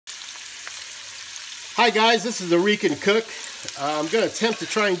Hi guys, this is the Rican Cook. I'm going to attempt to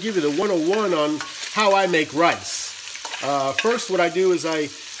try and give you the 101 on how I make rice. First, what I do is I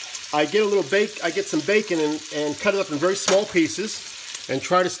get some bacon and cut it up in very small pieces and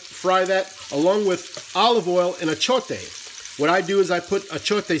try to fry that along with olive oil and achote. What I do is I put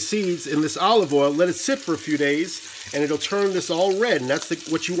achote seeds in this olive oil, let it sit for a few days, and it'll turn this all red. And that's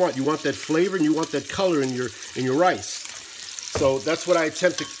what you want. You want that flavor and you want that color in your rice. So that's what I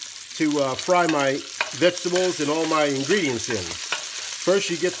attempt to fry my vegetables and all my ingredients in. First,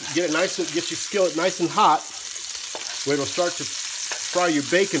 you get it nice and get your skillet nice and hot, where it'll start to fry your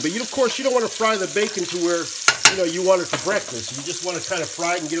bacon. But of course, you don't want to fry the bacon to where you want it for breakfast. You just want to kind of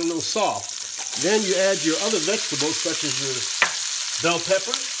fry it and get it a little soft. Then you add your other vegetables, such as your bell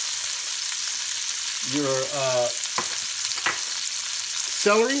pepper, your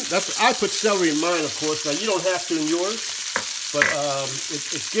celery. I put celery in mine, of course. Now you don't have to in yours, but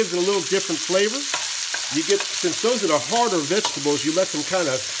it gives it a little different flavor. Since those are the harder vegetables, you let them kind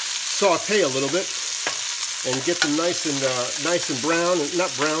of saute a little bit and get them nice and brown, not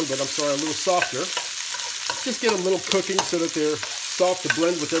brown, but I'm sorry, a little softer. Just get them a little cooking so that they're soft to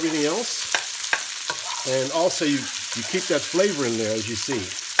blend with everything else. And also you keep that flavor in there, as you see.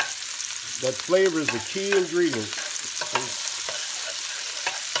 That flavor is the key ingredient.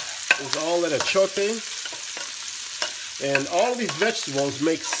 Is all that achote. And all of these vegetables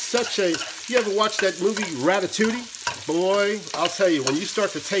make such a... You ever watch that movie Ratatouille? Boy, I'll tell you, when you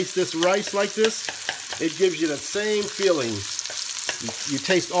start to taste this rice like this, it gives you that same feeling. You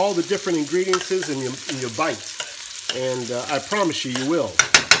taste all the different ingredients in your bite. And I promise you will.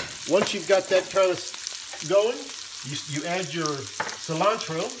 Once you've got that kind of going, you add your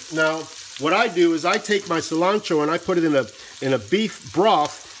cilantro. Now, what I do is I take my cilantro and I put it in a beef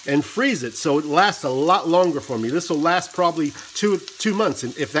broth and freeze it, so it lasts a lot longer for me. This will last probably two months,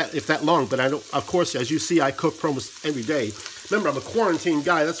 if that long. But I don't. Of course, as you see, I cook almost every day. Remember, I'm a quarantine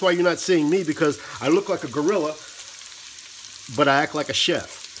guy. That's why you're not seeing me, because I look like a gorilla, but I act like a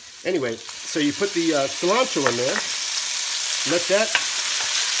chef. Anyway, so you put the cilantro in there. Let that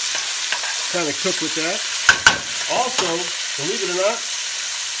kind of cook with that. Also, believe it or not,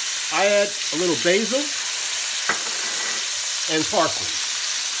 I add a little basil and parsley.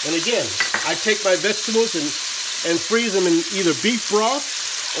 And again, I take my vegetables and freeze them in either beef broth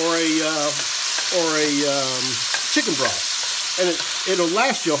or a chicken broth, and it'll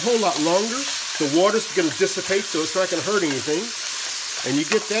last you a whole lot longer. The water's going to dissipate, so it's not going to hurt anything. And you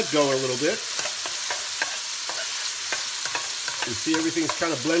get that going a little bit. You see everything's kind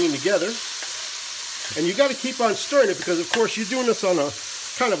of blending together. And you got to keep on stirring it, because of course you're doing this on a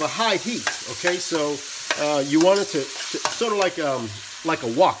kind of a high heat. Okay, so you want it to sort of like a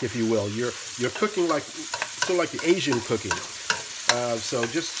wok, if you will. You're cooking sort of like the Asian cooking. So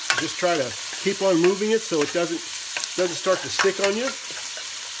just try to keep on moving it so it doesn't start to stick on you.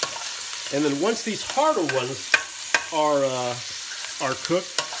 And then once these harder ones are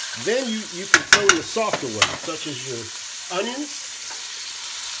cooked, then you can throw in the softer ones, such as your onions,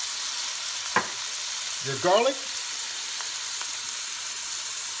 your garlic,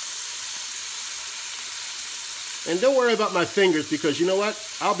 and don't worry about my fingers, because you know what?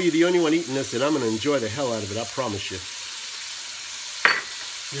 I'll be the only one eating this, and I'm going to enjoy the hell out of it, I promise you.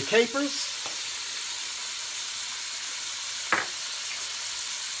 Your capers.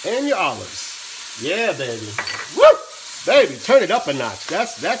 And your olives. Yeah, baby. Woo! Baby, turn it up a notch.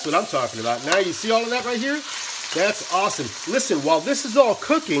 That's what I'm talking about. Now you see all of that right here? That's awesome. Listen, while this is all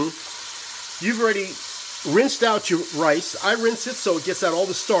cooking, you've already rinsed out your rice. I rinse it so it gets out all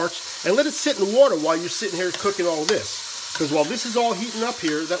the starch, and let it sit in water while you're sitting here cooking all this. Because while this is all heating up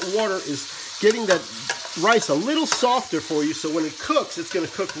here, that water is getting that rice a little softer for you, so when it cooks, it's going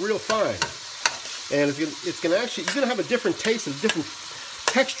to cook real fine. And it's going to actually, you're going to have a different taste and a different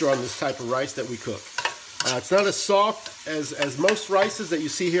texture on this type of rice that we cook. It's not as soft as most rices that you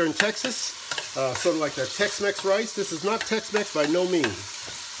see here in Texas, sort of like that Tex-Mex rice. This is not Tex-Mex by no means.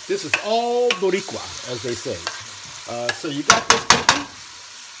 This is all Boricua, as they say. So you got this cooking.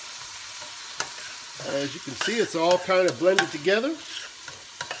 As you can see, it's all kind of blended together.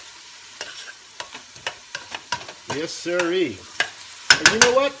 Yes, sirree. And you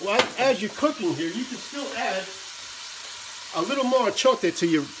know what? Well, as you're cooking here, you can still add a little more achote to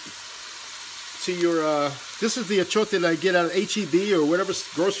your this is the achote that I get out of HEB or whatever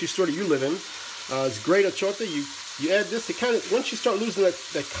grocery store that you live in. It's great achote. You add this to kind of, once you start losing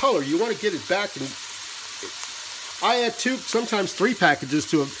that color, you want to get it back. And I add 2, sometimes 3 packages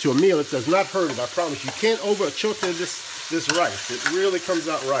to a meal. It does not hurt it, I promise. You can't over achote this rice. It really comes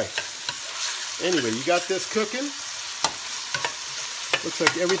out right. Anyway, you got this cooking. Looks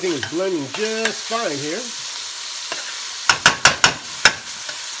like everything is blending just fine here.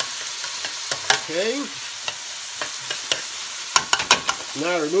 Okay.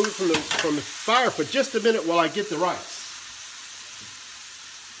 Now I remove it from the fire for just a minute while I get the rice.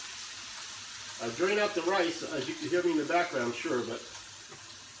 I drain out the rice, as you can hear me in the background, I'm sure, but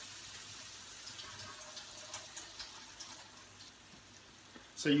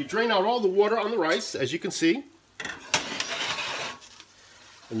so you drain out all the water on the rice, as you can see,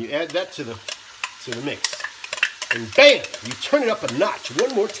 and you add that to the mix, and bam, you turn it up a notch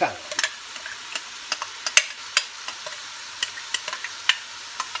one more time.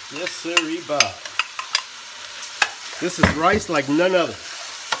 Yes, sirree, Bob. This is rice like none other.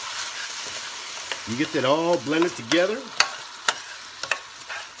 You get that all blended together.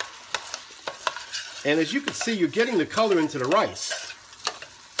 And as you can see, you're getting the color into the rice.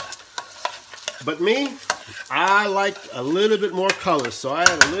 But me, I like a little bit more color. So I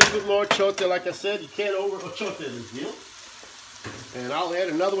add a little bit more chote. Like I said, you can't over-chote this deal. And I'll add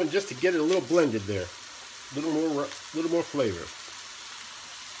another one just to get it a little blended there. A little more flavor.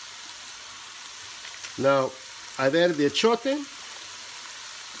 Now, I've added the achote,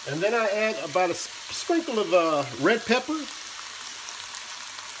 and then I add about a sprinkle of red pepper.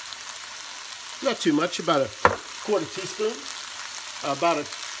 Not too much, about a quarter teaspoon. About a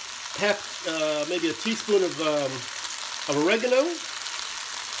half, maybe a teaspoon of oregano.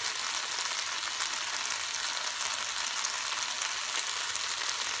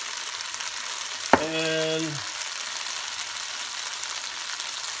 And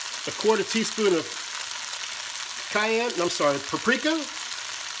a quarter teaspoon of paprika,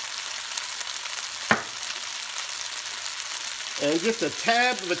 and just a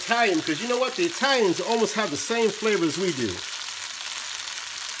tab of Italian, because you know what, the Italians almost have the same flavor as we do.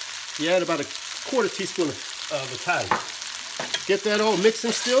 You add about a quarter teaspoon of Italian. Get that all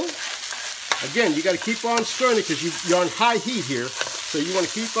mixing still. Again, you got to keep on stirring it because you're on high heat here, so you want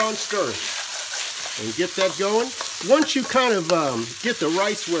to keep on stirring and get that going. Once you kind of get the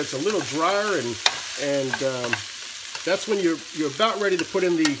rice where it's a little drier and that's when you're about ready to put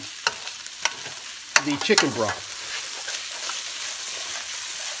in the chicken broth.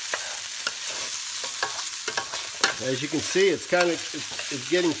 As you can see, it's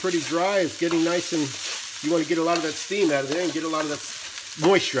getting pretty dry. It's getting nice, and you want to get a lot of that steam out of there and get a lot of that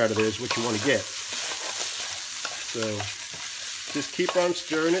moisture out of there is what you want to get. So just keep on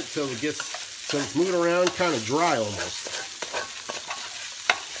stirring it till it's moving around kind of dry almost.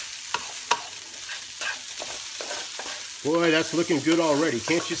 Boy, that's looking good already.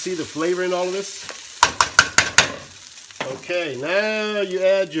 Can't you see the flavor in all of this? Okay, now you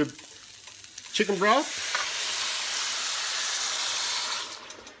add your chicken broth.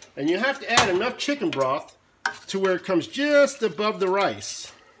 And you have to add enough chicken broth to where it comes just above the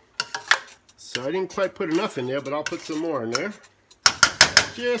rice. So I didn't quite put enough in there, but I'll put some more in there.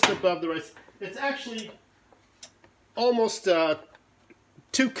 Just above the rice. It's actually almost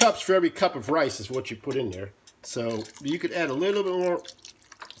 2 cups for every cup of rice is what you put in there. So you could add a little bit more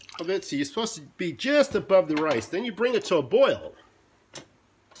of it. So you're supposed to be just above the rice. Then you bring it to a boil.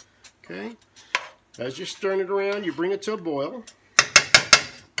 Okay. As you're stirring it around, you bring it to a boil.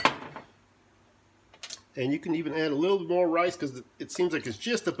 And you can even add a little bit more rice because it seems like it's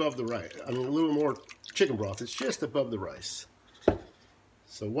just above the rice. I mean, a little more chicken broth. It's just above the rice.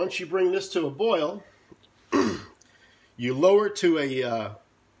 So once you bring this to a boil, you lower it to a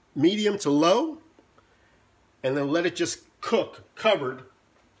medium to low, and then let it just cook covered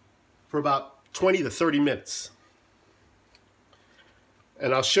for about 20 to 30 minutes.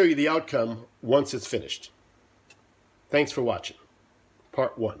 And I'll show you the outcome once it's finished. Thanks for watching.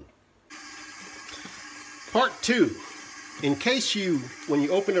 Part 1. Part 2. In case when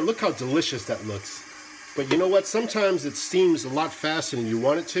you open it, look how delicious that looks. But you know what? Sometimes it steams a lot faster than you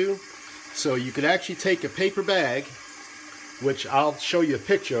want it to. So you could actually take a paper bag, which I'll show you a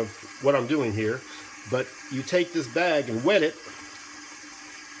picture of what I'm doing here. But you take this bag and wet it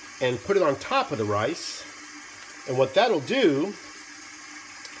and put it on top of the rice. And what that'll do,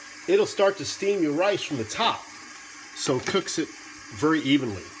 it'll start to steam your rice from the top. So it cooks it very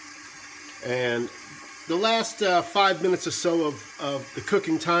evenly. And the last 5 minutes or so of the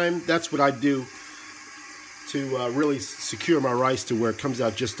cooking time, that's what I do to really secure my rice to where it comes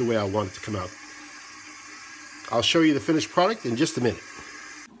out just the way I want it to come out. I'll show you the finished product in just a minute.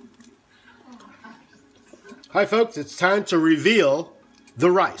 Hi folks, it's time to reveal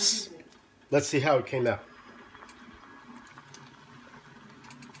the rice. Let's see how it came out.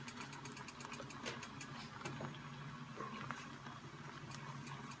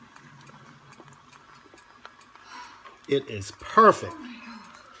 It is perfect.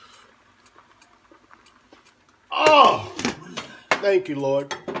 Oh, thank you,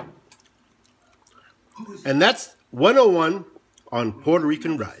 Lord. And that's 101 on Puerto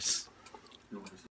Rican rice.